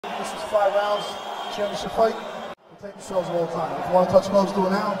5 rounds, championship fight. We'll take yourselves all the time. If you want to touch gloves, do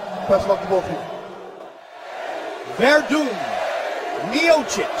it now. Best luck to both of you. Werdum,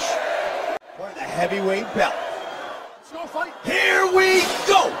 Miocic, for the heavyweight belt. Let's go fight. Here we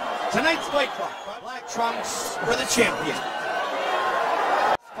go! Tonight's fight clock. Black trunks for the champion.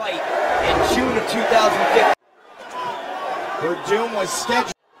 Fight in June of 2015. Werdum was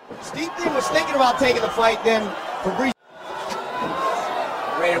scheduled. Stipe was thinking about taking the fight, then Fabrício.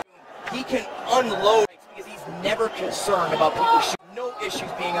 He can unload because he's never concerned about people shooting. No issues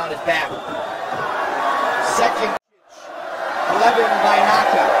being on his back. Second, 11 by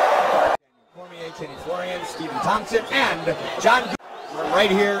knockout. Cormier, Kenny Florian, Stephen Thompson, and John. We're right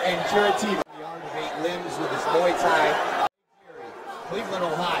here in Curitiba. The art of 8 limbs with his Muay Thai. Cleveland,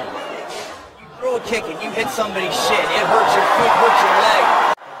 Ohio. You throw a kick and you hit somebody's shin. It hurts your foot, hurts your leg.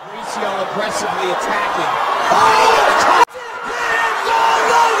 Fabricio aggressively attacking. Oh!